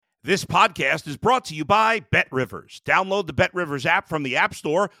This podcast is brought to you by BetRivers. Download the BetRivers app from the App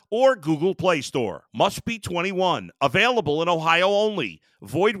Store or Google Play Store. Must be 21. Available in Ohio only.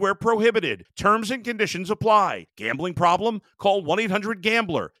 Void where prohibited. Terms and conditions apply. Gambling problem? Call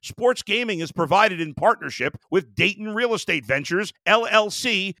 1-800-GAMBLER. Sports gaming is provided in partnership with Dayton Real Estate Ventures,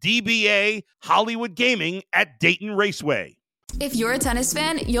 LLC, DBA, Hollywood Gaming at Dayton Raceway. If you're a tennis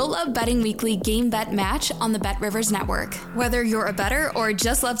fan, you'll love Betting Weekly Game Bet Match on the BetRivers Network. Whether you're a bettor or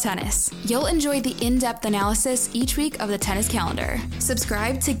just love tennis, you'll enjoy the in-depth analysis each week of the tennis calendar.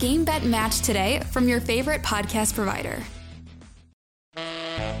 Subscribe to Game Bet Match today from your favorite podcast provider.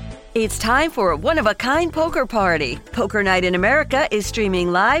 It's time for a one-of-a-kind poker party. Poker Night in America is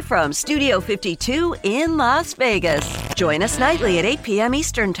streaming live from Studio 52 in Las Vegas. Join us nightly at 8 p.m.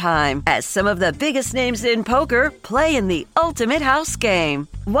 Eastern Time as some of the biggest names in poker play in the ultimate house game.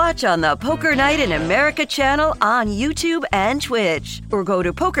 Watch on the Poker Night in America channel on YouTube and Twitch, or go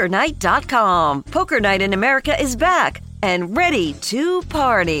to pokernight.com. Poker Night in America is back and ready to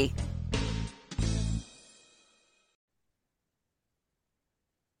party.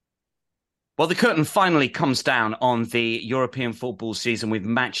 Well, the curtain finally comes down on the European football season with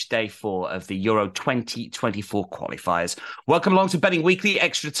match day 4 of the Euro 2024 qualifiers. Welcome along to Betting Weekly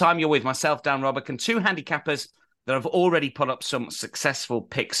Extra Time. You're with myself, Dan Roberts, and two handicappers that have already put up some successful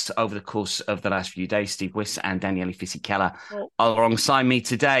picks over the course of the last few days. Steve Wiss and Daniele Fisichella alongside me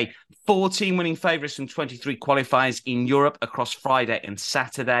today. 14 winning favourites from 23 qualifiers in Europe across Friday and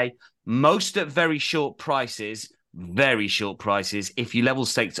Saturday. Most at very short prices. Very short prices. If you level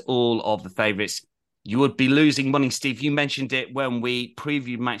staked all of the favourites, you would be losing money. Steve, you mentioned it when we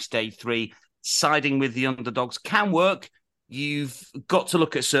previewed match day 3. Siding with the underdogs can work. You've got to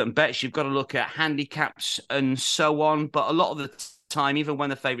look at certain bets. You've got to look at handicaps and so on. But a lot of the time, even when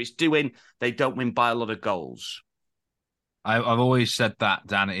the favourites do win, they don't win by a lot of goals. I've always said that,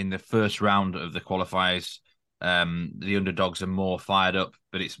 Dan, in the first round of the qualifiers, the underdogs are more fired up,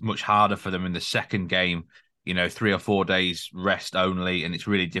 but it's much harder for them in the second game. 3 or 4 days rest only, and it's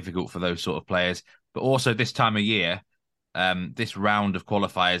really difficult for those sort of players. But also this time of year, this round of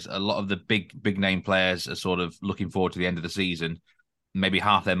qualifiers, a lot of the big name players are sort of looking forward to the end of the season. Maybe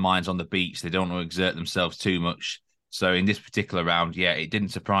half their minds on the beach. They don't want to exert themselves too much. So in this particular round, it didn't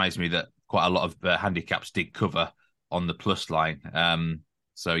surprise me that quite a lot of handicaps did cover on the plus line.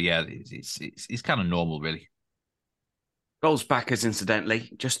 It's kind of normal, really. Goals backers, incidentally,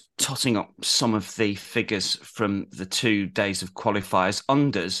 just totting up some of the figures from the 2 days of qualifiers.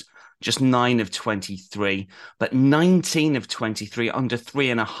 Unders, just 9 of 23, but 19 of 23 under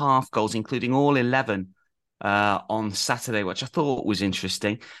 3.5 goals, including all 11 on Saturday, which I thought was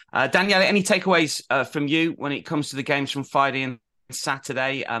interesting. Daniele, any takeaways from you when it comes to the games from Friday and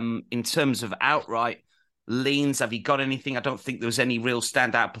Saturday? In terms of outright leans, have you got anything? I don't think there was any real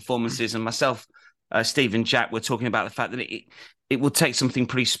standout performances, and myself, Steve and Jack were talking about the fact that it will take something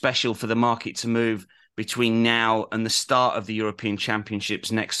pretty special for the market to move between now and the start of the European Championships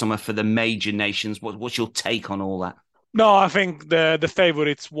next summer for the major nations. What's your take on all that? No, I think the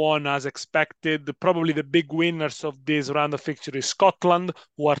favourites won as expected. Probably the big winners of this round of fixture is Scotland,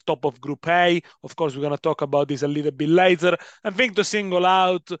 who are top of Group A. Of course, we're going to talk about this a little bit later. I think to single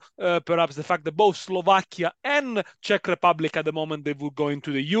out perhaps the fact that both Slovakia and Czech Republic at the moment, they will go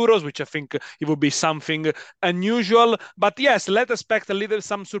into the Euros, which I think it would be something unusual. But yes, let's expect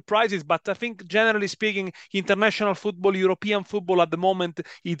some surprises. But I think generally speaking, international football, European football at the moment,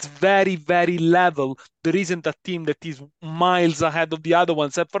 it's very, very level. There isn't a team that is miles ahead of the other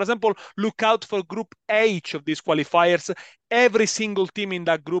ones. For example, look out for Group H of these qualifiers. Every single team in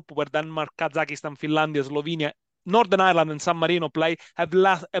that group, where Denmark, Kazakhstan, Finlandia, Slovenia, Northern Ireland and San Marino play, have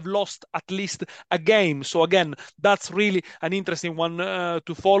lost at least a game. So again, that's really an interesting one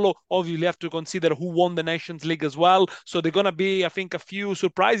to follow. Obviously, you have to consider who won the Nations League as well. So they're going to be, I think, a few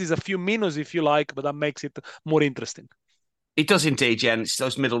surprises, a few minnows, if you like, but that makes it more interesting. It does indeed, yeah. And it's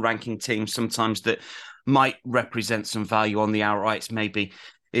those middle-ranking teams sometimes that might represent some value on the outrights, maybe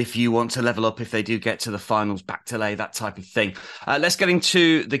if you want to level up, if they do get to the finals, back to lay, that type of thing. Let's get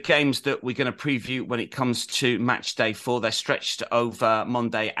into the games that we're going to preview when it comes to match day 4. They're stretched over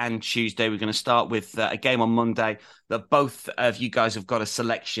Monday and Tuesday. We're going to start with a game on Monday that both of you guys have got a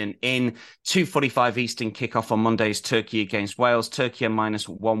selection in. 2:45 Eastern kickoff on Monday is Turkey against Wales. Turkey are minus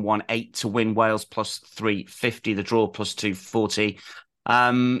 118 to win. Wales plus 350. The draw plus 240.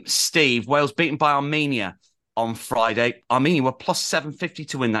 Steve, Wales beaten by Armenia on Friday. Armenia were plus 750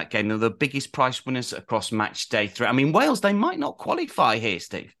 to win that game. They're the biggest price winners across match day 3. I mean, Wales, they might not qualify here,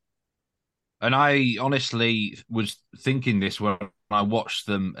 Steve. And I honestly was thinking this when I watched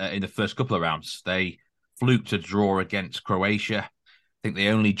them in the first couple of rounds. They fluked a draw against Croatia. think they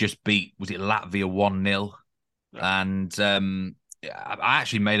only just beat, was it Latvia 1-0? Yeah. And I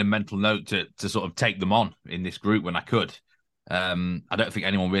actually made a mental note to sort of take them on in this group when I could. I don't think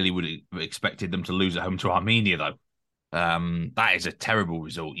anyone really would have expected them to lose at home to Armenia, though. That is a terrible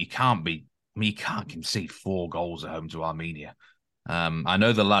result. You can't concede 4 goals at home to Armenia. I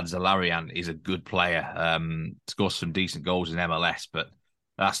know the lad Zalarian is a good player, scores some decent goals in MLS, but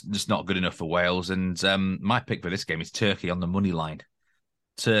that's just not good enough for Wales. And my pick for this game is Turkey on the money line.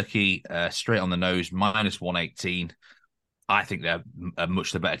 Turkey, straight on the nose, -118. I think they're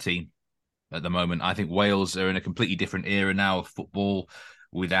much the better team at the moment. I think Wales are in a completely different era now of football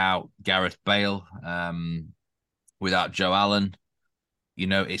without Gareth Bale, without Joe Allen. You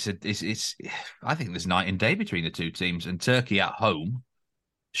know, it's I think there's night and day between the two teams, and Turkey at home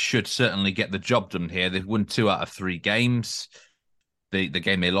should certainly get the job done here. They've won 2 out of 3 games. The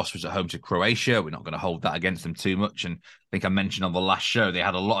game they lost was at home to Croatia. We're not going to hold that against them too much. And I think I mentioned on the last show, they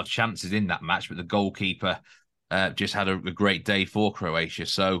had a lot of chances in that match, but the goalkeeper just had a great day for Croatia.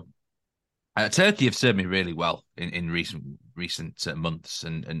 So Turkey have served me really well in recent months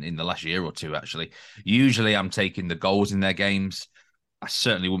and in the last year or two, actually. Usually I'm taking the goals in their games. I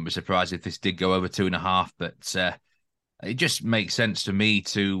certainly wouldn't be surprised if this did go over 2.5, but it just makes sense to me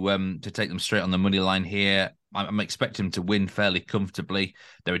to take them straight on the money line here. I'm expecting them to win fairly comfortably.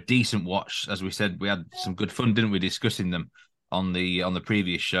 They're a decent watch. As we said, we had some good fun, didn't we, discussing them on the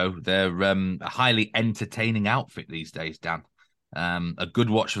previous show. They're a highly entertaining outfit these days, Dan. A good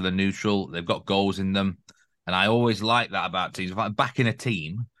watch for the neutral. They've got goals in them. And I always like that about teams. If I'm backing a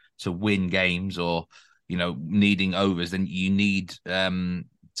team to win games or, you know, needing overs, then you need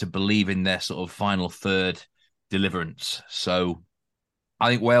to believe in their sort of final third deliverance. So I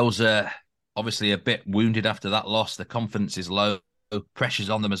think Wales are obviously a bit wounded after that loss. The confidence is low. Pressure's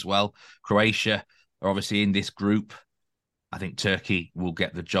on them as well. Croatia are obviously in this group. I think Turkey will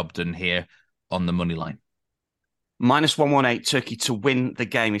get the job done here on the money line. -118 Turkey to win the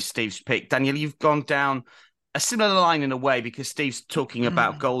game is Steve's pick. Daniel, you've gone down a similar line in a way because Steve's talking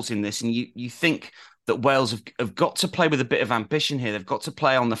about goals in this, and you think that Wales have got to play with a bit of ambition here. They've got to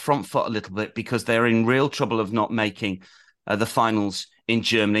play on the front foot a little bit because they're in real trouble of not making the finals in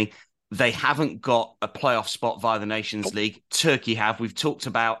Germany. They haven't got a playoff spot via the Nations League. Turkey have. We've talked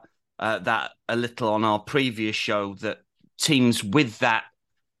about that a little on our previous show, that teams with that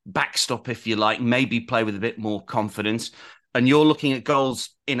backstop, if you like, maybe play with a bit more confidence. And you're looking at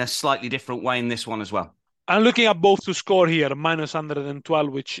goals in a slightly different way in this one as well. I'm looking at both to score here, -112,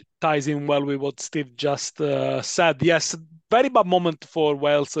 which ties in well with what Steve just said. Yes, very bad moment for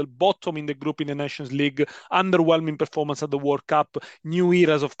Wales, bottom in the group in the Nations League, underwhelming performance at the World Cup, new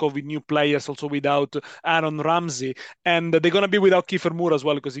eras of COVID, new players, also without Aaron Ramsey. And they're going to be without Kiefer Moore as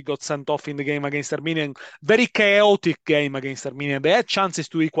well because he got sent off in the game against Armenia. Very chaotic game against Armenia. They had chances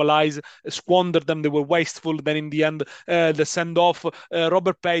to equalize, squandered them. They were wasteful. Then in the end, the send-off,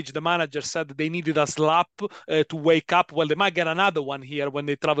 Robert Page, the manager, said they needed a slap to wake up. Well, they might get another one here when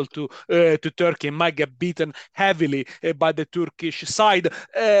they travel to Turkey and might get beaten heavily by the Turkish side.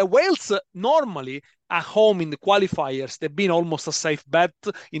 Wales normally at home in the qualifiers, they've been almost a safe bet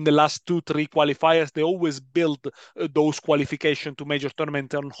in the last 2-3 qualifiers. They always build those qualifications to major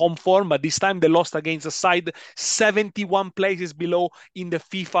tournament on home form, but this time they lost against a side 71 places below in the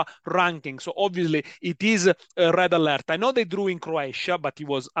FIFA ranking. So obviously it is a red alert. I know they drew in Croatia, but it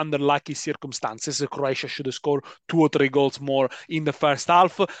was under lucky circumstances. Croatia should have scored 2 or 3 goals more in the first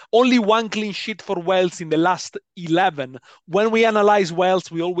half. Only 1 clean sheet for Wales in the last 11. When we analyze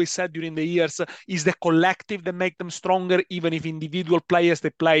Wales, we always said during the years, is the collective that make them stronger, even if individual players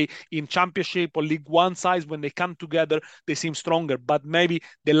they play in Championship or League One size, when they come together, they seem stronger. But maybe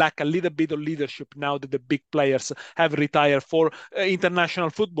they lack a little bit of leadership now that the big players have retired for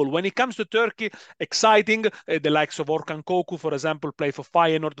international football. When it comes to Turkey, exciting. The likes of Orkan Koku, for example, play for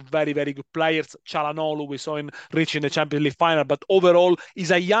Feyenoord, very, very good players. Çalhanoğlu, we saw him reaching the Champions League final. But overall,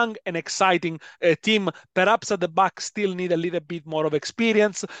 is a young and exciting team. Perhaps at the back still need a little bit more of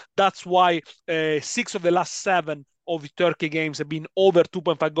experience. That's why 6 of the last 7 of Turkey games have been over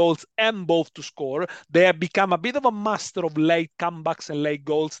 2.5 goals and both to score. They have become a bit of a master of late comebacks and late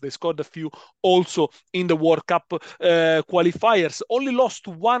goals. They scored a few also in the World Cup qualifiers. Only lost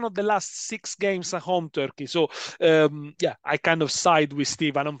 1 of the last 6 games at home, Turkey. So, I kind of side with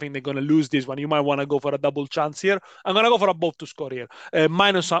Steve. I don't think they're going to lose this one. You might want to go for a double chance here. I'm going to go for a both to score here.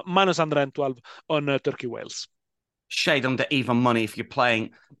 -112 on Turkey-Wales. Shade under even money if you're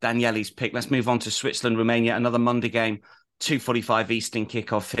playing Daniele's pick. Let's move on to Switzerland, Romania, another Monday game, 2:45 Eastern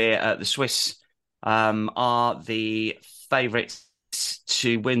kickoff here. The Swiss are the favourites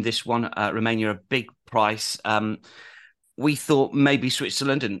to win this one. Romania, a big price. we thought maybe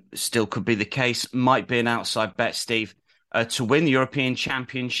Switzerland, and still could be the case, might be an outside bet, Steve, to win the European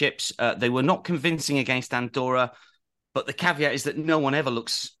Championships. They were not convincing against Andorra, but the caveat is that no one ever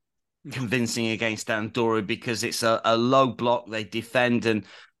looks convincing against Andorra because it's a low block. They defend and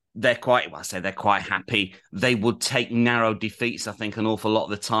they're quite happy. They would take narrow defeats, I think, an awful lot of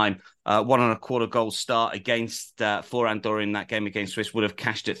the time. 1.25 goal start against for Andorra in that game against Swiss would have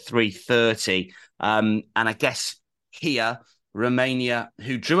cashed at 3.30. And I guess here, Romania,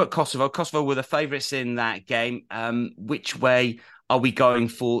 who drew at Kosovo. Kosovo were the favourites in that game. Which way are we going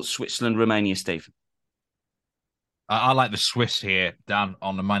for Switzerland, Romania, Steve? I like the Swiss here, Dan,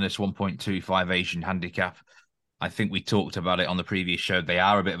 on the minus 1.25 Asian handicap. I think we talked about it on the previous show. They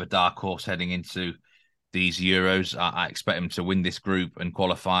are a bit of a dark horse heading into these Euros. I expect them to win this group and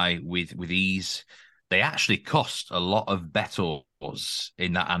qualify with ease. They actually cost a lot of bettors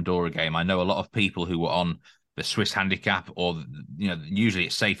in that Andorra game. I know a lot of people who were on the Swiss handicap, or usually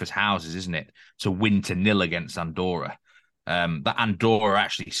it's safe as houses, isn't it, to win to 0 against Andorra. That Andorra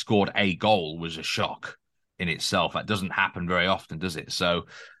actually scored a goal was a shock in itself. That doesn't happen very often, does it? So,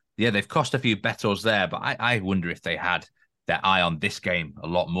 yeah, they've cost a few bettors there, but I wonder if they had their eye on this game a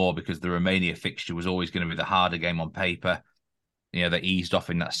lot more, because the Romania fixture was always going to be the harder game on paper. They eased off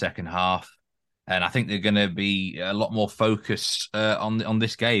in that second half. And I think they're going to be a lot more focused on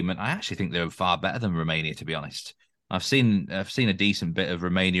this game. And I actually think they're far better than Romania, to be honest. I've seen a decent bit of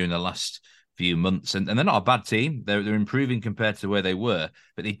Romania in the last few months, and they're not a bad team. They're improving compared to where they were,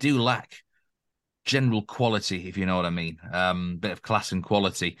 but they do lack general quality, if you know what I mean. Bit of class and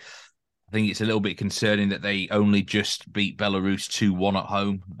quality. I think it's a little bit concerning that they only just beat Belarus 2-1 at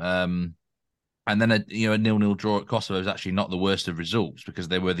home. And then a 0-0 draw at Kosovo is actually not the worst of results, because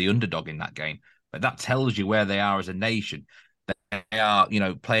they were the underdog in that game. But that tells you where they are as a nation. They are,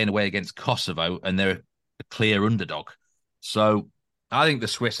 playing away against Kosovo, and they're a clear underdog. So I think the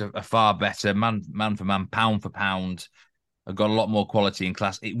Swiss are far better, man for man, pound for pound. Have got a lot more quality and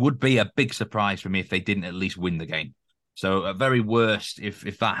class. It would be a big surprise for me if they didn't at least win the game. So at very worst,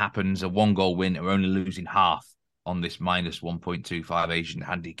 if that happens, a 1-goal win, we're only losing half on this minus 1.25 Asian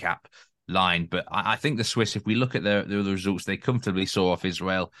handicap line. But I think the Swiss, if we look at the other results, they comfortably saw off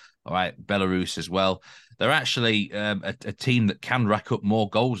Israel, all right, Belarus as well. They're actually a team that can rack up more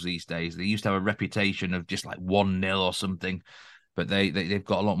goals these days. They used to have a reputation of just like 1-0 or something, but they've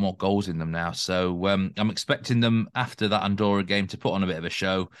got a lot more goals in them now. So I'm expecting them after that Andorra game to put on a bit of a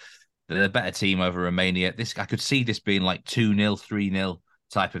show. They're a better team over Romania. I could see this being like 2-0, 3-0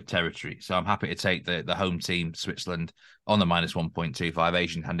 type of territory. So I'm happy to take the home team, Switzerland, on the minus 1.25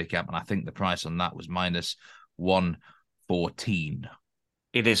 Asian handicap. And I think the price on that was minus 114.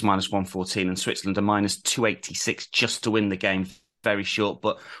 It is minus 114, and Switzerland are minus 286 just to win the game. Very short,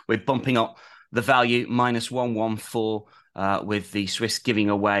 but we're bumping up the value, minus 114, with the Swiss giving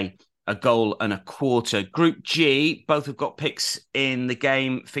away a goal and a quarter. Group G, both have got picks in the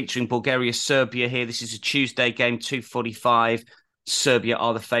game featuring Bulgaria, Serbia here. This is a Tuesday game, 2:45. Serbia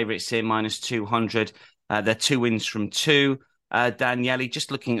are the favourites here, minus 200. They're 2 wins from 2. Daniele, just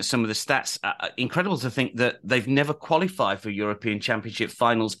looking at some of the stats, incredible to think that they've never qualified for European Championship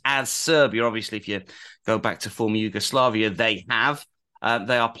finals as Serbia. Obviously, if you go back to former Yugoslavia, they have.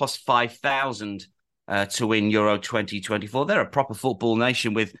 They are plus 5,000 to win Euro 2024. They're a proper football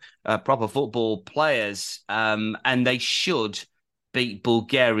nation with proper football players, and they should beat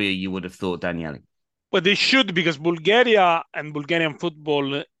Bulgaria, you would have thought, Daniele. Well, they should, because Bulgaria and Bulgarian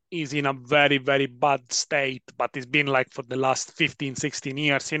football is in a very, very bad state, but it's been like for the last 15, 16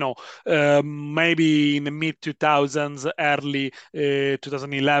 years, maybe in the mid-2000s, early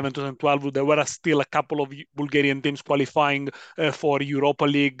 2011, 2012, there were still a couple of Bulgarian teams qualifying for Europa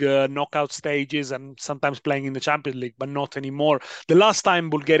League knockout stages and sometimes playing in the Champions League, but not anymore. The last time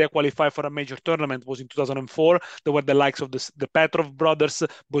Bulgaria qualified for a major tournament was in 2004. There were the likes of the Petrov brothers,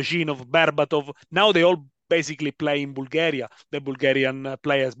 Bozhinov, Berbatov. Now they all basically play in Bulgaria, the Bulgarian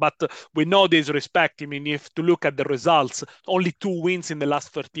players. But with no disrespect, I mean, if to look at the results, only 2 wins in the last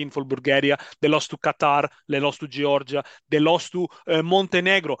 13 for Bulgaria. They lost to Qatar, they lost to Georgia, they lost to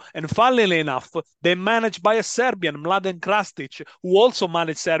Montenegro. And funnily enough, they managed by a Serbian, Mladen Krastic, who also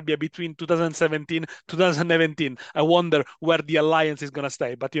managed Serbia between 2017 2017. I wonder where the alliance is going to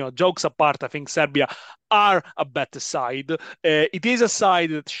stay. But, jokes apart, I think Serbia are a better side. It is a side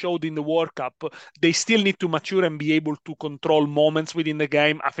that showed in the World Cup. They still need to mature and be able to control moments within the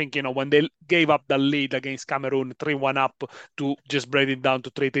game. I think, when they gave up the lead against Cameroon, 3-1 up, to just break it down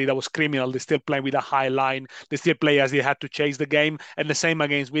to 3-3, that was criminal. They still play with a high line. They still play as they had to chase the game, and the same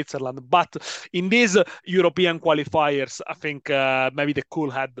against Switzerland. But in these European qualifiers, I think maybe the cool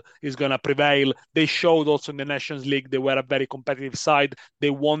head is going to prevail. They showed also in the Nations League they were a very competitive side.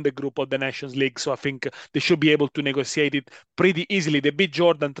 They won the group of the Nations League, so I think they should be able to negotiate it pretty easily. They beat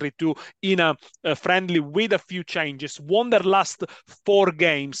Jordan 3-2 in a friendly with a few changes. Won their last 4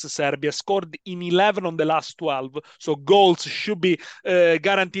 games, Serbia. Scored in 11 on the last 12, so goals should be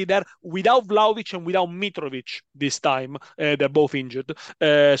guaranteed there, without Vlahovic and without Mitrovic this time. They're both injured.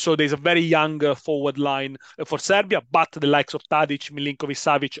 So there's a very young forward line for Serbia, but the likes of Tadic,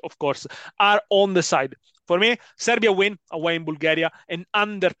 Milinkovic-Savic, of course, are on the side. For me, Serbia win away in Bulgaria and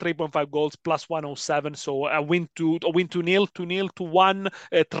under 3.5 goals plus 107. So a win 2-0, 2-0, 2-1,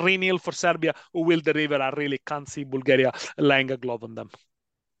 3-0 for Serbia, who will deliver. I really can't see Bulgaria laying a glove on them.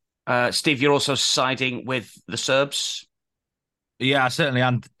 Steve, you're also siding with the Serbs? Yeah, I certainly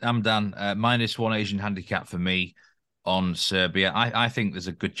am, Dan. -1 Asian handicap for me on Serbia. I think there's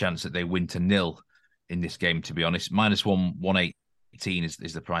a good chance that they win to 0 in this game, to be honest. -118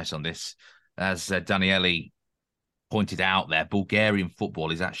 is the price on this. As Daniele pointed out there, Bulgarian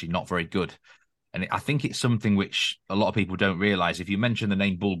football is actually not very good. And I think it's something which a lot of people don't realise. If you mention the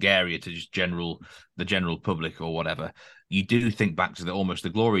name Bulgaria to just the general public or whatever, you do think back to almost the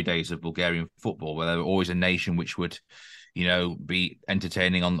glory days of Bulgarian football, where they were always a nation which would, be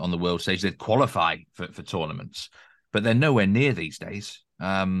entertaining on the world stage. They'd qualify for tournaments, but they're nowhere near these days. They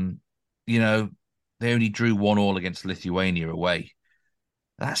only drew 1-1 against Lithuania away.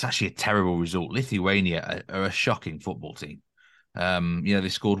 That's actually a terrible result. Lithuania are a shocking football team. They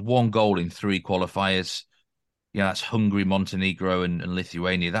scored 1 goal in 3 qualifiers. That's Hungary, Montenegro, and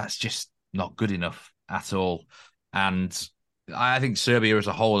Lithuania. That's just not good enough at all. And I think Serbia as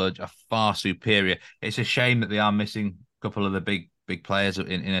a whole are far superior. It's a shame that they are missing a couple of the big players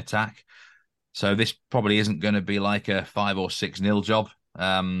in attack. So this probably isn't going to be like a 5 or 6-0 job.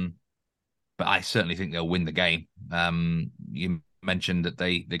 But I certainly think they'll win the game. You mentioned that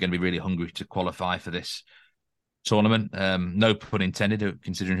they're going to be really hungry to qualify for this tournament. No pun intended,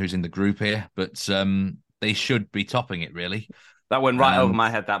 considering who's in the group here, but they should be topping it, really. That went right over my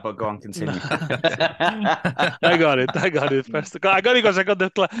head, but go on, continue. I got it. First, I got it because I got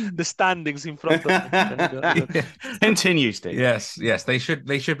the standings in front of me. Continue, Steve. Yes, they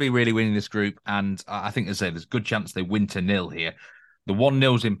should be really winning this group, and I think, as I say, there's a good chance they win to 0 here. The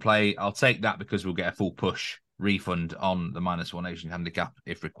 1-0's in play. I'll take that because we'll get a full push refund on the -1 Asian handicap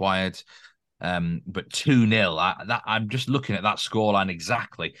if required. But 2-0, I'm just looking at that scoreline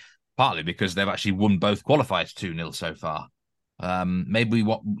exactly, partly because they've actually won both qualifiers 2-0 so far. Maybe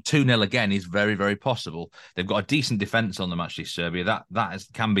 2-0 again is very, very possible. They've got a decent defence on them, actually, Serbia. That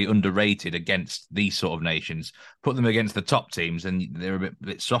can be underrated against these sort of nations. Put them against the top teams and they're a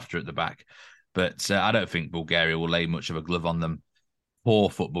bit softer at the back. But I don't think Bulgaria will lay much of a glove on them. Poor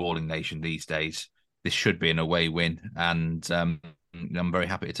footballing nation these days. This should be an away win, and I'm very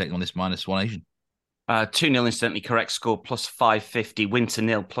happy to take on this -1 Asian. 2-0 is certainly correct score, plus 550, win to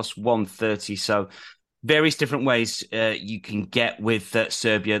 0, plus 130. So various different ways you can get with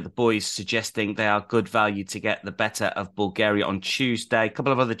Serbia. The boys suggesting they are good value to get the better of Bulgaria on Tuesday. A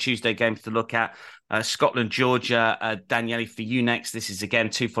couple of other Tuesday games to look at. Scotland, Georgia. Daniele, for you next. This is again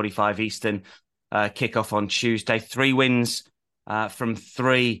 2:45 Eastern kickoff on Tuesday. 3 wins from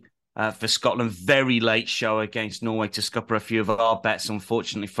 3 for Scotland. Very late show against Norway to scupper a few of our bets,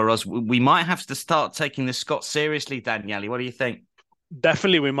 unfortunately for us. We might have to start taking the Scots seriously, Daniele. What do you think?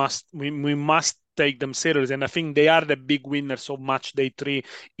 Definitely, we must take them serious, and I think they are the big winners of Matchday 3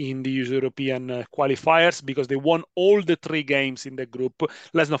 in the European qualifiers, because they won all the 3 games in the group.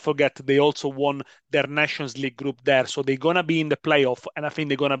 Let's not forget they also won their Nations League group there, so they're gonna be in the playoff, and I think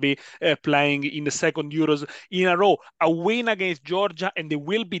they're gonna be playing in the second Euros in a row. A win against Georgia and they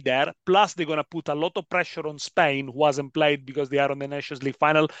will be there, plus they're gonna put a lot of pressure on Spain, who hasn't played because they are on the Nations League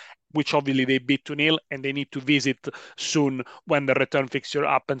final, which obviously they beat 2-0, and they need to visit soon when the return fixture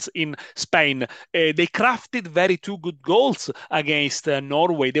happens in Spain. They crafted 2 good goals against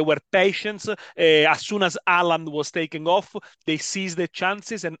Norway. They were patient. As soon as Haaland was taking off, they seized the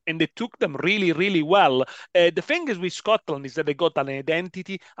chances and they took them really, really well. The thing is with Scotland is that they got an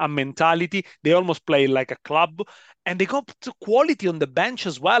identity, a mentality. They almost play like a club. And they got quality on the bench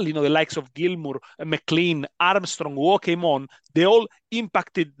as well. The likes of Gilmour, McLean, Armstrong, who all came on. They all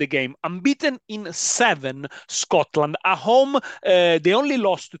impacted the game. Unbeaten in 7, Scotland. At home, they only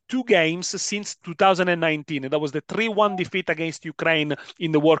lost 2 games since 2019. That was the 3-1 defeat against Ukraine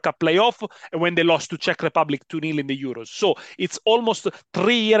in the World Cup playoff, and when they lost to Czech Republic 2-0 in the Euros. So it's almost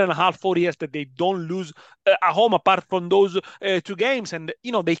 3 years and a half, 4 years that they don't lose at home apart from those 2 games. And,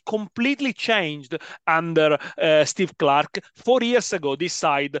 they completely changed under Steve Clarke. 4 years ago, this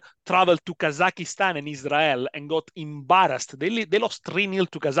side traveled to Kazakhstan and Israel and got embarrassed. They lost 3-0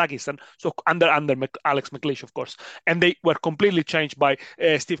 to Kazakhstan, so under Alex McLeish, of course. And they were completely changed by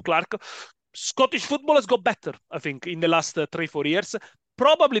Steve Clarke. Scottish football has got better, I think, in the last 3-4 years.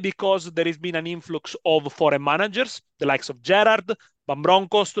 Probably because there has been an influx of foreign managers, the likes of Gerrard, Van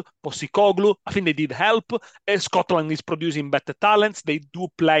Bronckhorst, Postecoglou. I think they did help. Scotland is producing better talents. They do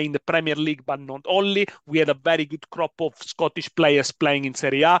play in the Premier League, but not only. We had a very good crop of Scottish players playing in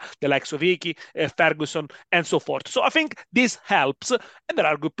Serie A, the likes of Hickey, Ferguson, and so forth. So I think this helps. And there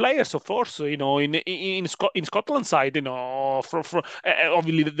are good players, of course, in Scotland's side.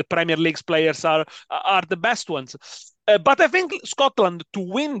 Obviously the Premier League's players are the best ones. But I think Scotland, to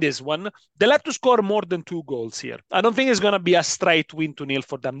win this one, they'll have to score more than 2 goals here. I don't think it's going to be a straight win 2-0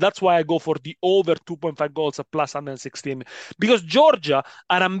 for them. That's why I go for the over 2.5 goals at plus 116. Because Georgia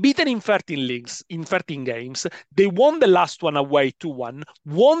are unbeaten in 13 games. They won the last one away 2-1,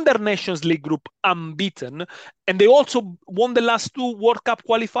 won their Nations League group unbeaten, and they also won the last 2 World Cup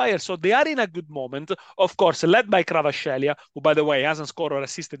qualifiers. So they are in a good moment, of course, led by Kvaratskhelia, who, by the way, hasn't scored or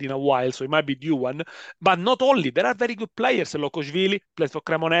assisted in a while, so it might be due one. But not only, there are very good players. Lokoshvili plays for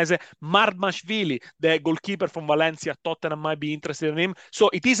Cremonese. Mardmashvili, the goalkeeper from Valencia, Tottenham might be interested in him. So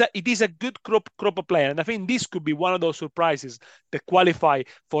it is a good crop of players. And I think this could be one of those surprises that qualify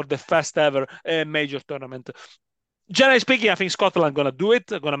for the first ever major tournament. Generally speaking, I think Scotland are going to do it.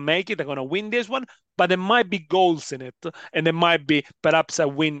 They're going to make it. They're going to win this one. But there might be goals in it. And there might be perhaps a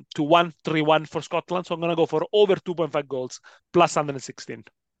win 2-1, 3-1 for Scotland. So I'm going to go for over 2.5 goals, plus 116.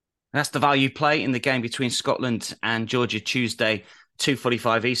 That's the value play in the game between Scotland and Georgia Tuesday,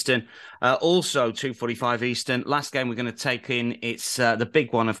 2:45 Eastern. Also 2:45 Eastern. Last game we're going to take in, it's the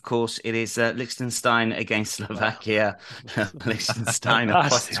big one, of course. It is Liechtenstein against Slovakia. Liechtenstein are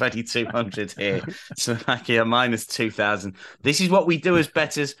plus 2,200 here. Slovakia minus 2,000. This is what we do as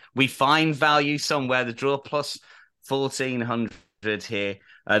bettors. We find value somewhere. The draw plus 1,400 here.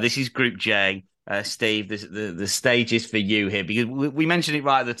 This is Group J. Steve, the stage is for you here, because we mentioned it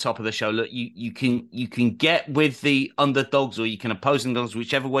right at the top of the show. Look, you can get with the underdogs, or you can oppose underdogs,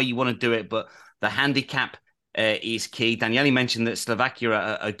 whichever way you want to do it. But the handicap is key. Daniele mentioned that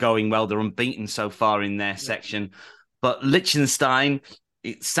Slovakia are going well; they're unbeaten so far in their section. But Liechtenstein,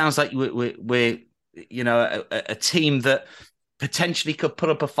 it sounds like we're a team that potentially could put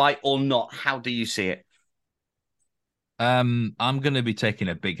up a fight or not. How do you see it? I'm going to be taking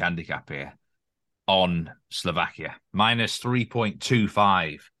a big handicap here on Slovakia, minus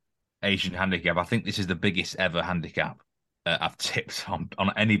 3.25 Asian handicap. I think this is the biggest ever handicap I've tipped on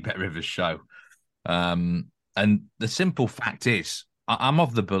any Bet Rivers show. And the simple fact is, I'm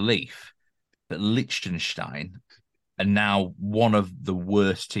of the belief that Liechtenstein are now one of the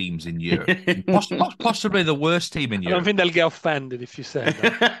worst teams in Europe. Possibly the worst team in Europe. I don't think they'll get offended if you say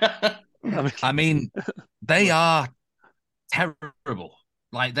that. I mean, they are terrible.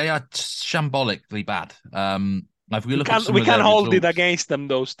 Like, they are shambolically bad. If we look at some we of can't their hold results, it against them,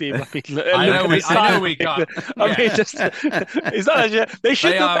 though, Steve. I know we can't. I mean, it's not. They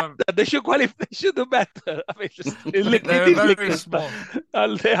should do better. They should qualify. They should do better. I mean, they're very small.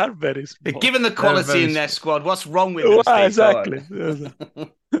 They are very small. Given the quality in their squad, what's wrong with them? Steve? Exactly.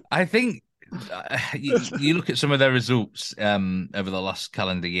 I think you look at some of their results over the last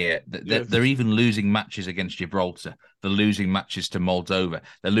calendar year. They're even losing matches against Gibraltar. They're losing matches to Moldova.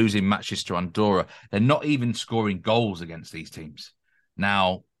 They're losing matches to Andorra. They're not even scoring goals against these teams.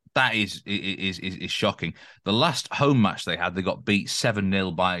 Now, that is shocking. The last home match they had, they got beat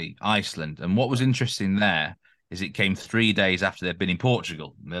 7-0 by Iceland. And what was interesting there is it came 3 days after they'd been in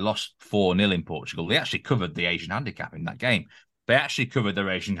Portugal. They lost 4-0 in Portugal. They actually covered the Asian handicap in that game. They actually covered their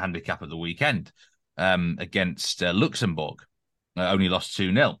Asian handicap at the weekend against Luxembourg. Only lost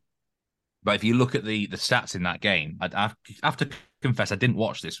 2-0. But if you look at the stats in that game, I have to confess I didn't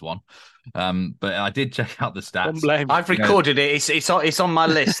watch this one, but I did check out the stats. I've recorded it. It's on my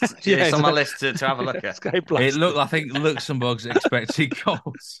list. It's on my list to have a look at. It looked. I think Luxembourg's expected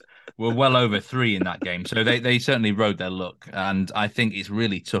goals were well over 3 in that game, so they certainly rode their luck. And I think it's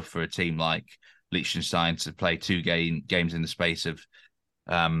really tough for a team like Liechtenstein to play 2 games in the space of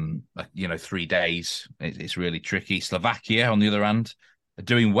 3 days. It's really tricky. Slovakia, on the other hand, are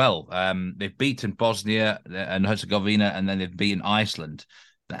doing well. They've beaten Bosnia and Herzegovina, and then they've beaten Iceland.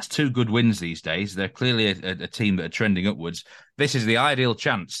 That's 2 good wins these days. They're clearly a team that are trending upwards. This is the ideal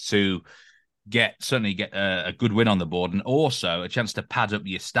chance to certainly get a good win on the board, and also a chance to pad up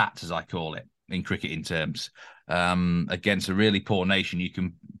your stats, as I call it, in cricketing terms. Against a really poor nation, you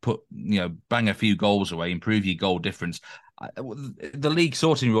can bang a few goals away, improve your goal difference. The league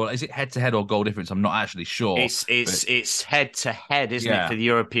sorting rule, is it head-to-head or goal difference? I'm not actually sure. It's head-to-head, isn't it, for the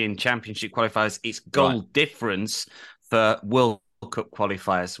European Championship qualifiers? It's goal difference for World Cup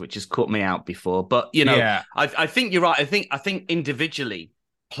qualifiers, which has caught me out before. But, I think you're right. I think individually,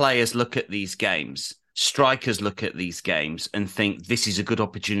 players look at these games, strikers look at these games and think this is a good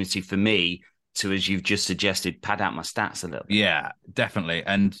opportunity for me to, as you've just suggested, pad out my stats a little bit. Yeah, definitely.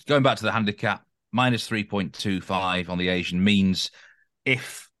 And going back to the handicap, minus 3.25 on the Asian means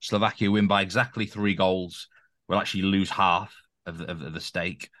if Slovakia win by exactly 3 goals, we'll actually lose half of the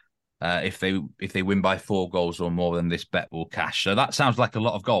stake. If they win by 4 goals or more, then this bet will cash. So that sounds like a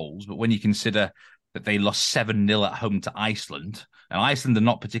lot of goals, but when you consider that they lost 7-0 at home to Iceland, and Iceland are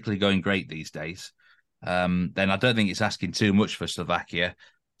not particularly going great these days, then I don't think it's asking too much for Slovakia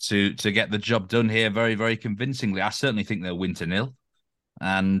to get the job done here very, very convincingly. I certainly think they'll win 2-0.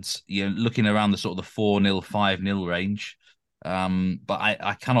 And looking around the sort of the 4-0, 5-0 range, but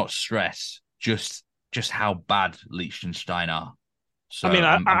I cannot stress just how bad Liechtenstein are. So,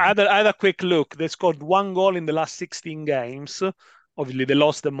 I had a quick look. They scored 1 goal in the last 16 games. Obviously, they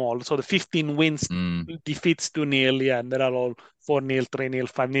lost them all. So the 15 wins, defeats 2-0, and there are all 4-0,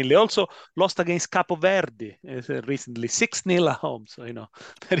 3-0, 5-0. They also lost against Capo Verde recently, 6-0 at home. So,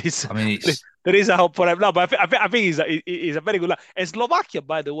 there is a hope for him. No, but I think he's a very good. And Slovakia,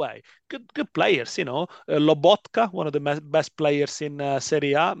 by the way, good players. Lobotka, one of the best players in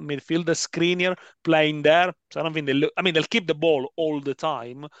Serie A, midfielder, Skriniar playing there. So I don't think they'll keep the ball all the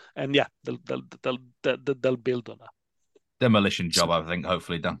time, and they'll build on that. Demolition job, I think,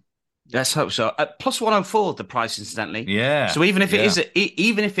 hopefully done. Let's hope so. Plus 104, the price, incidentally. Yeah. So even if it is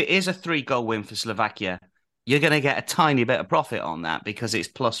a 3-goal win for Slovakia, you're going to get a tiny bit of profit on that because it's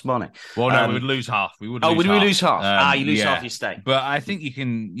plus money. Well, no, we would lose half. We lose half? You lose half your stake. But I think you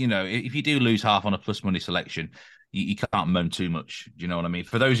can, if you do lose half on a plus money selection, you can't moan too much. Do you know what I mean?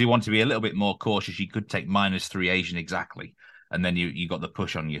 For those who want to be a little bit more cautious, you could take minus 3 Asian exactly. And then you got the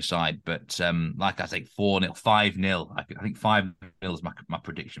push on your side. But like I say, 4-0, 5-0. I think 5-0 is my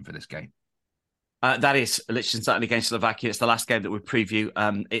prediction for this game. That is Liechtenstein against Slovakia. It's the last game that we preview.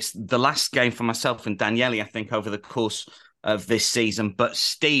 It's the last game for myself and Daniele, I think, over the course of this season. But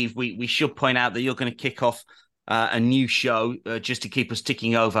Steve, we should point out that you're going to kick off a new show just to keep us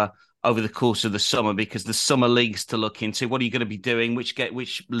ticking over the course of the summer, because the summer leagues to look into. What are you going to be doing? Which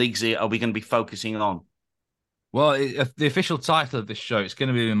leagues are we going to be focusing on? Well, the official title of this show, it's going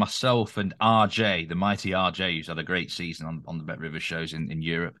to be myself and RJ, the mighty RJ, who's had a great season on the Bet Rivers shows in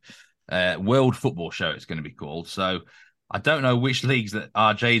Europe. World Football Show, it's going to be called. So I don't know which leagues that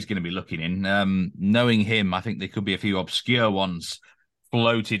RJ is going to be looking in. Knowing him, I think there could be a few obscure ones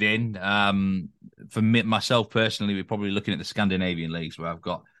floated in. For myself personally, we're probably looking at the Scandinavian leagues, where I've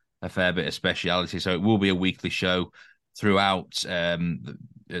got a fair bit of speciality. So it will be a weekly show throughout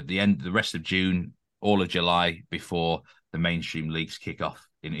the rest of June, all of July, before the mainstream leagues kick off.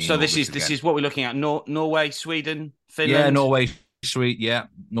 So this is what we're looking at: Norway, Sweden, Finland. Yeah,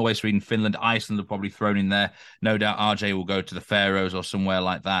 Norway, Sweden, Finland, Iceland are probably thrown in there. No doubt RJ will go to the Faroes or somewhere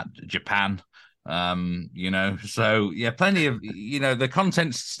like that. Japan, So yeah, plenty of the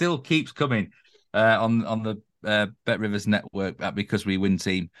content still keeps coming on the Bet Rivers network Because We Win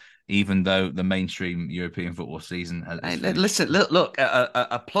team, even though the mainstream European football season has listen, look,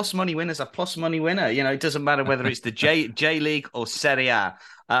 a plus money winner is a plus money winner. It doesn't matter whether it's the J League or Serie A.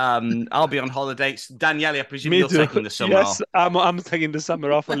 I'll be on holidays. Daniele, I presume you're taking the summer off. Yes, I'm taking the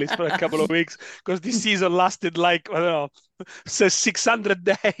summer off, at least for a couple of weeks, because this season lasted 600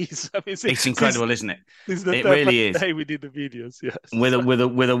 days. I mean, it's incredible, isn't it? It really is. Day we did the videos, yes.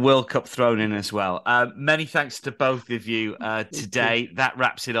 With a World Cup thrown in as well. Many thanks to both of you today. That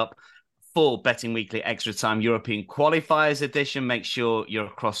wraps it up for Betting Weekly Extra Time European Qualifiers edition. Make sure you're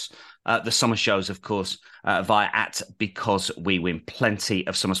across the summer shows, of course, via Because We Win. Plenty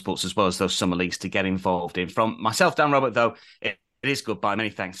of summer sports as well as those summer leagues to get involved in. From myself, Dan Robert, though, it is goodbye. Many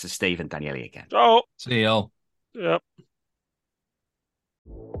thanks to Steve and Daniele again. Oh, see y'all. Yep.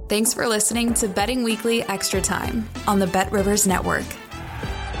 Thanks for listening to Betting Weekly Extra Time on the Bet Rivers Network.